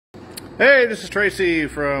Hey, this is Tracy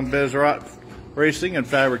from BisRott Racing and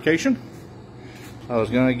Fabrication. I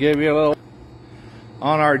was going to give you a little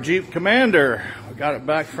on our Jeep Commander. I got it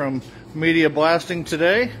back from media blasting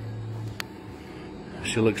today.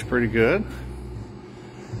 She looks pretty good.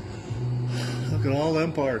 Look at all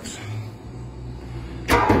them parts.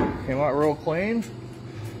 Came out real clean.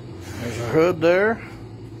 There's a hood there,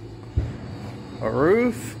 a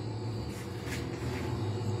roof,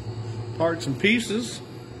 parts and pieces.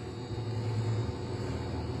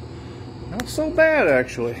 Not so bad,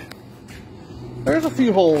 actually. There's a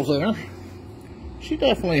few holes in her. She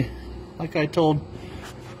definitely, like I told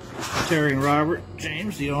Terry and Robert,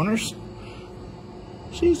 James, the owners,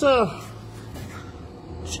 she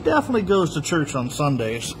definitely goes to church on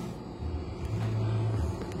Sundays.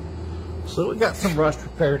 So we got some rust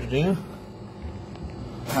repair to do.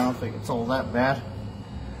 I don't think it's all that bad.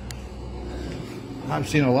 I've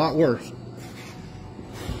seen a lot worse.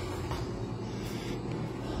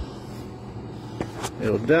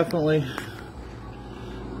 It'll definitely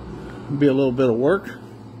be a little bit of work,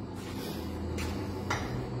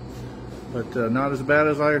 but not as bad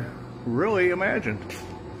as I really imagined.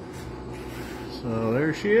 So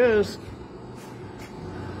there she is.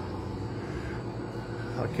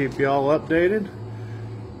 I'll keep you all updated.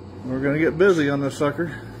 We're gonna get busy on this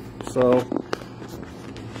sucker, so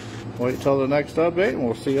wait till the next update and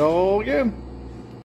we'll see you all again.